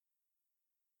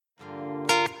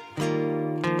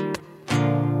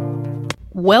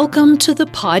Welcome to the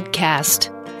podcast.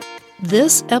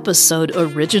 This episode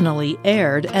originally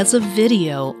aired as a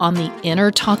video on the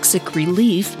Inner Toxic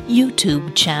Relief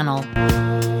YouTube channel.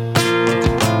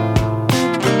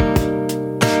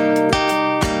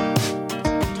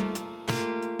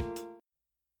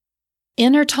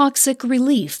 Inner Toxic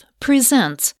Relief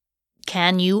presents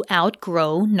Can You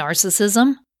Outgrow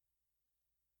Narcissism?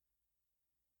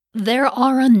 There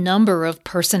are a number of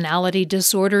personality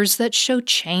disorders that show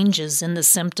changes in the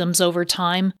symptoms over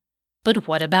time, but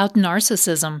what about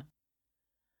narcissism?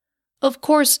 Of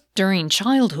course, during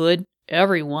childhood,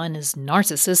 everyone is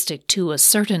narcissistic to a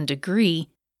certain degree,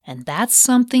 and that's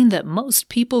something that most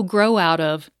people grow out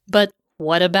of. But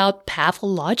what about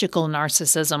pathological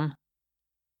narcissism?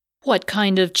 What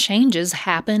kind of changes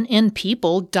happen in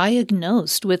people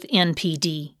diagnosed with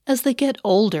NPD as they get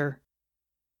older?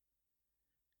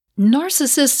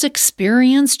 Narcissists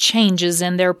experience changes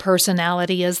in their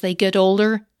personality as they get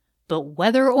older, but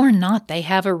whether or not they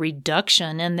have a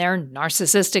reduction in their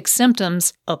narcissistic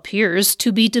symptoms appears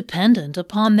to be dependent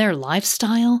upon their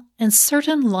lifestyle and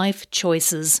certain life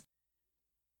choices.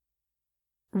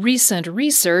 Recent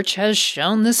research has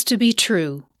shown this to be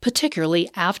true, particularly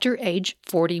after age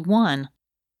 41.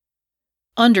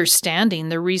 Understanding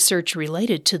the research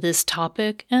related to this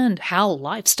topic and how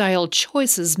lifestyle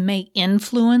choices may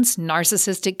influence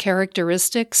narcissistic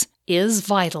characteristics is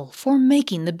vital for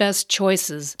making the best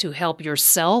choices to help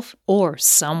yourself or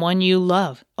someone you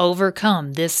love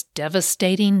overcome this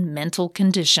devastating mental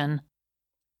condition.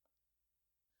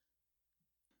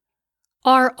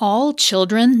 Are all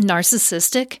children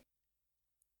narcissistic?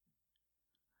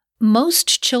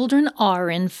 Most children are,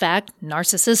 in fact,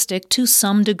 narcissistic to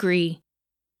some degree.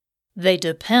 They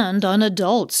depend on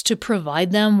adults to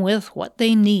provide them with what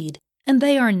they need, and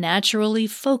they are naturally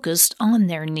focused on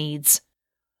their needs.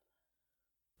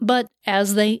 But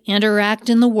as they interact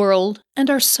in the world and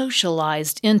are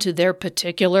socialized into their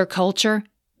particular culture,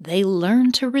 they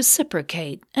learn to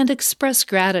reciprocate and express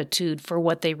gratitude for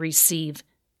what they receive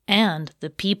and the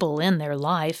people in their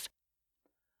life.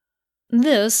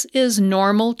 This is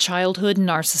normal childhood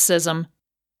narcissism,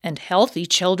 and healthy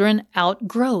children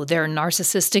outgrow their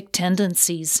narcissistic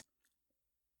tendencies.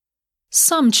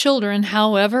 Some children,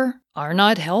 however, are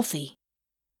not healthy.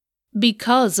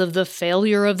 Because of the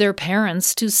failure of their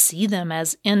parents to see them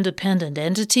as independent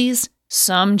entities,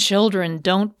 some children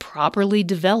don't properly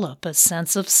develop a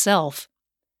sense of self.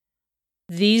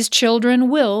 These children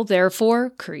will, therefore,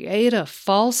 create a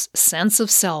false sense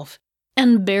of self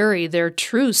and bury their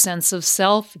true sense of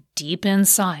self deep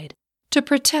inside to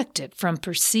protect it from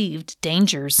perceived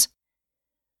dangers.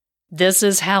 This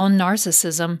is how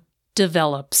narcissism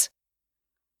develops.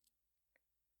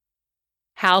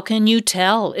 How can you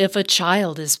tell if a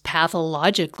child is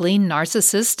pathologically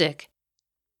narcissistic?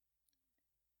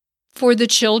 For the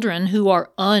children who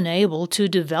are unable to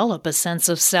develop a sense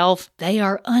of self, they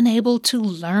are unable to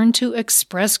learn to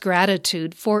express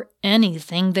gratitude for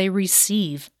anything they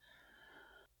receive.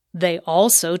 They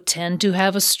also tend to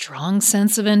have a strong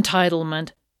sense of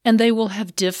entitlement, and they will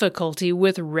have difficulty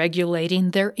with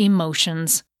regulating their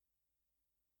emotions.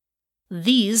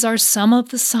 These are some of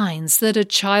the signs that a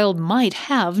child might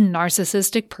have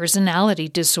narcissistic personality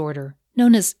disorder,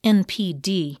 known as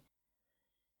NPD.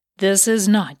 This is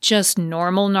not just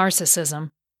normal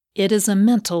narcissism, it is a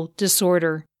mental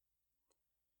disorder.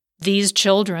 These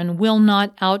children will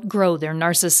not outgrow their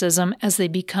narcissism as they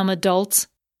become adults,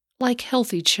 like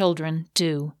healthy children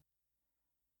do.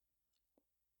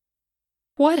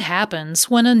 What happens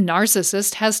when a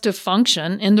narcissist has to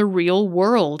function in the real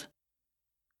world?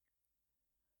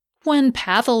 When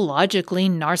pathologically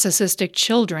narcissistic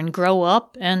children grow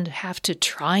up and have to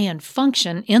try and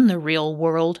function in the real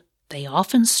world, they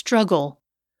often struggle.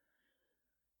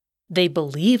 They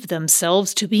believe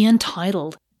themselves to be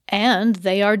entitled, and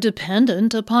they are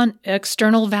dependent upon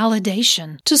external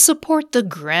validation to support the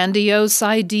grandiose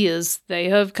ideas they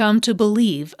have come to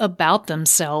believe about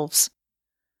themselves.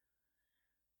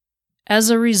 As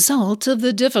a result of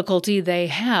the difficulty they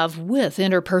have with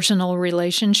interpersonal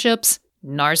relationships,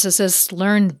 narcissists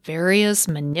learn various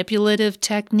manipulative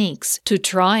techniques to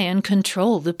try and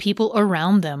control the people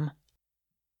around them.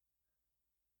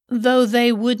 Though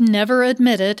they would never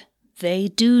admit it, they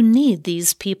do need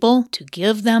these people to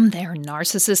give them their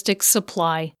narcissistic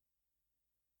supply.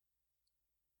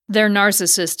 Their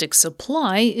narcissistic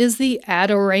supply is the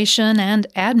adoration and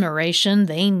admiration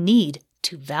they need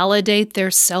to validate their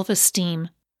self-esteem.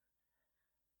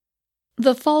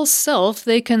 The false self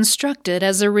they constructed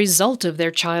as a result of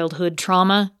their childhood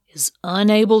trauma is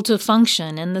unable to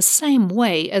function in the same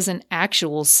way as an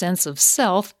actual sense of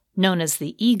self known as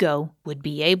the ego, would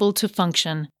be able to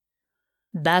function.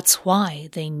 That's why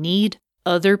they need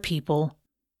other people.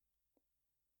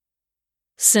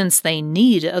 Since they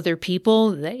need other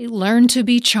people, they learn to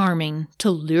be charming,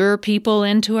 to lure people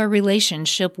into a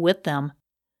relationship with them.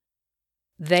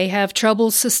 They have trouble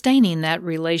sustaining that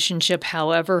relationship,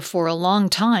 however, for a long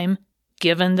time,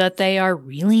 given that they are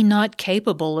really not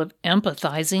capable of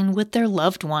empathizing with their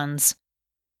loved ones.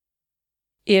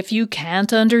 If you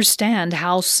can't understand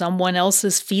how someone else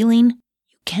is feeling,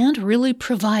 you can't really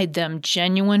provide them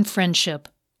genuine friendship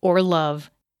or love.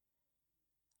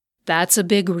 That's a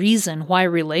big reason why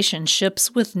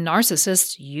relationships with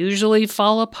narcissists usually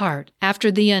fall apart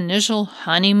after the initial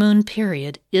honeymoon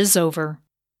period is over.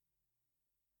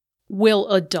 Will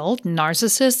adult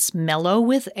narcissists mellow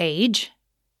with age?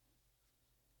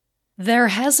 There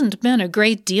hasn't been a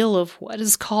great deal of what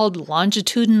is called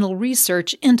longitudinal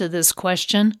research into this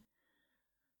question.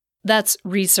 That's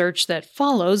research that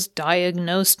follows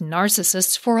diagnosed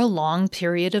narcissists for a long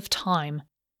period of time.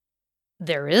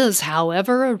 There is,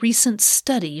 however, a recent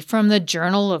study from the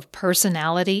Journal of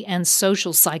Personality and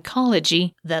Social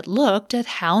Psychology that looked at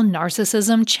how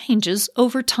narcissism changes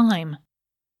over time.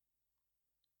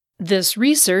 This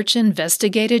research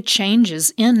investigated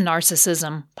changes in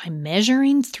narcissism by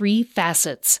measuring 3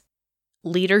 facets: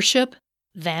 leadership,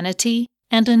 vanity,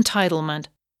 and entitlement,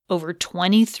 over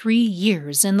 23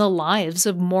 years in the lives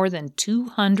of more than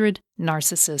 200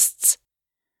 narcissists.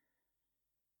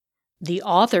 The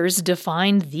authors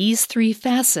defined these 3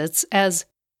 facets as: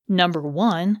 number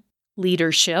 1,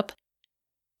 leadership.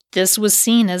 This was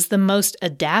seen as the most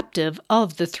adaptive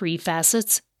of the 3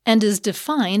 facets and is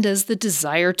defined as the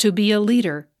desire to be a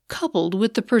leader, coupled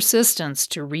with the persistence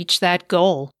to reach that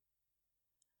goal.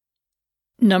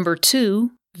 Number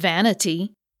 2,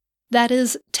 vanity. That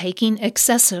is, taking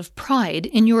excessive pride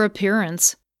in your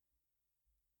appearance.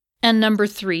 And number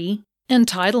 3,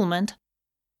 entitlement.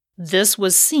 This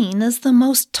was seen as the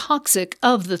most toxic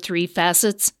of the 3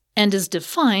 facets and is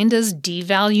defined as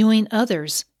devaluing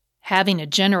others, having a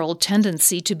general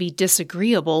tendency to be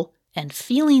disagreeable, and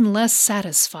feeling less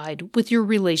satisfied with your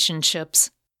relationships.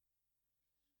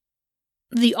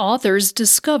 The authors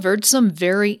discovered some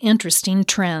very interesting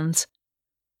trends.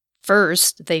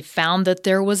 First, they found that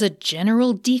there was a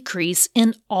general decrease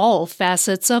in all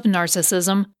facets of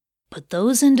narcissism, but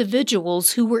those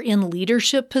individuals who were in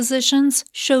leadership positions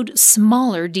showed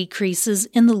smaller decreases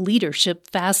in the leadership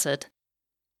facet.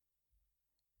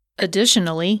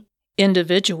 Additionally,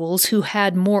 individuals who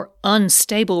had more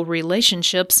unstable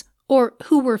relationships or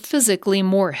who were physically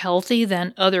more healthy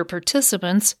than other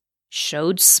participants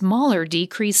showed smaller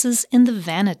decreases in the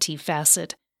vanity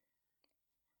facet.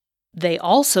 They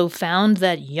also found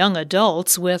that young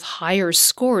adults with higher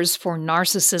scores for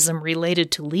narcissism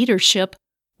related to leadership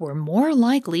were more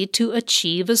likely to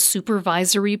achieve a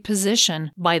supervisory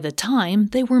position by the time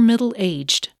they were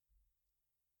middle-aged.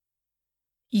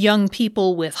 Young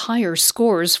people with higher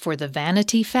scores for the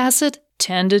vanity facet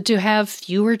tended to have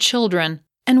fewer children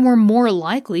and were more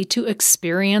likely to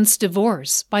experience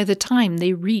divorce by the time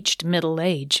they reached middle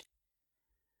age.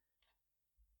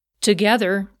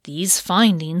 Together, these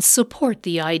findings support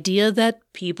the idea that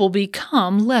people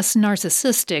become less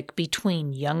narcissistic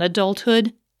between young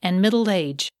adulthood and middle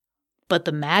age, but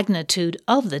the magnitude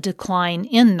of the decline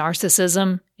in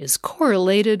narcissism is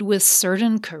correlated with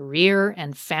certain career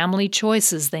and family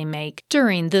choices they make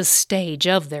during this stage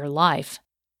of their life.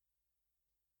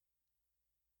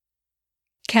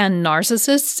 Can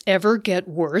narcissists ever get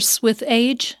worse with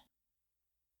age?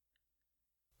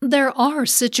 There are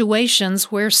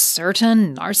situations where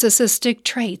certain narcissistic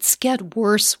traits get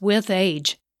worse with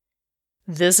age.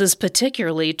 This is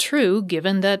particularly true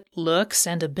given that looks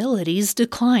and abilities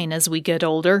decline as we get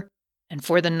older, and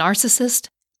for the narcissist,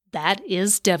 that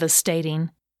is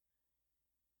devastating.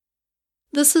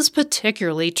 This is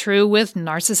particularly true with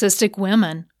narcissistic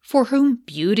women, for whom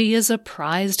beauty is a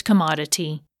prized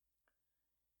commodity.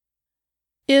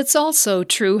 It's also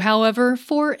true, however,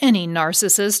 for any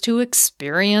narcissist who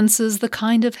experiences the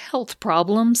kind of health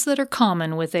problems that are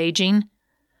common with aging.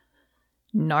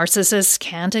 Narcissists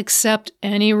can't accept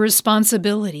any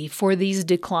responsibility for these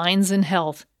declines in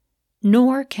health,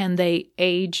 nor can they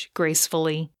age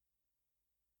gracefully.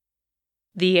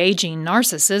 The aging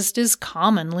narcissist is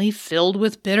commonly filled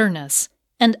with bitterness,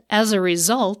 and as a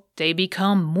result, they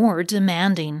become more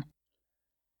demanding.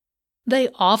 They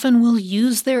often will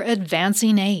use their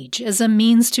advancing age as a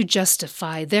means to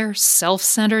justify their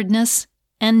self-centeredness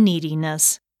and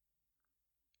neediness.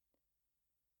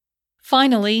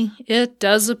 Finally, it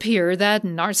does appear that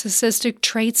narcissistic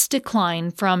traits decline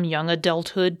from young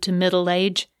adulthood to middle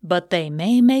age, but they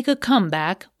may make a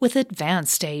comeback with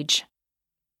advanced age.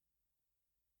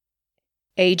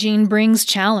 Aging brings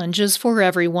challenges for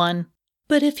everyone,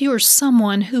 but if you're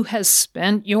someone who has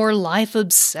spent your life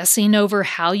obsessing over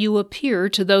how you appear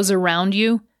to those around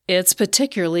you, it's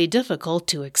particularly difficult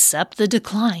to accept the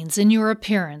declines in your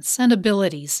appearance and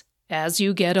abilities as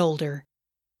you get older.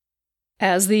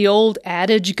 As the old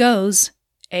adage goes,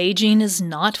 aging is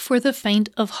not for the faint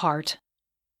of heart.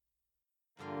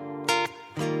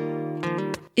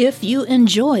 If you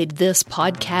enjoyed this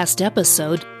podcast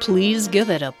episode, please give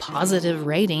it a positive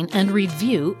rating and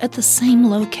review at the same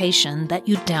location that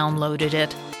you downloaded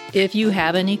it. If you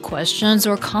have any questions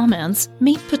or comments,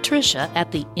 meet Patricia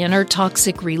at the Inner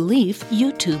Toxic Relief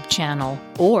YouTube channel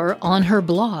or on her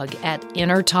blog at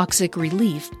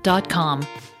innertoxicrelief.com.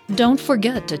 Don't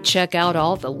forget to check out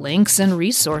all the links and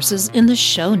resources in the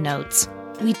show notes.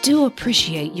 We do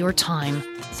appreciate your time.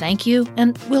 Thank you,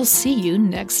 and we'll see you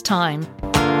next time.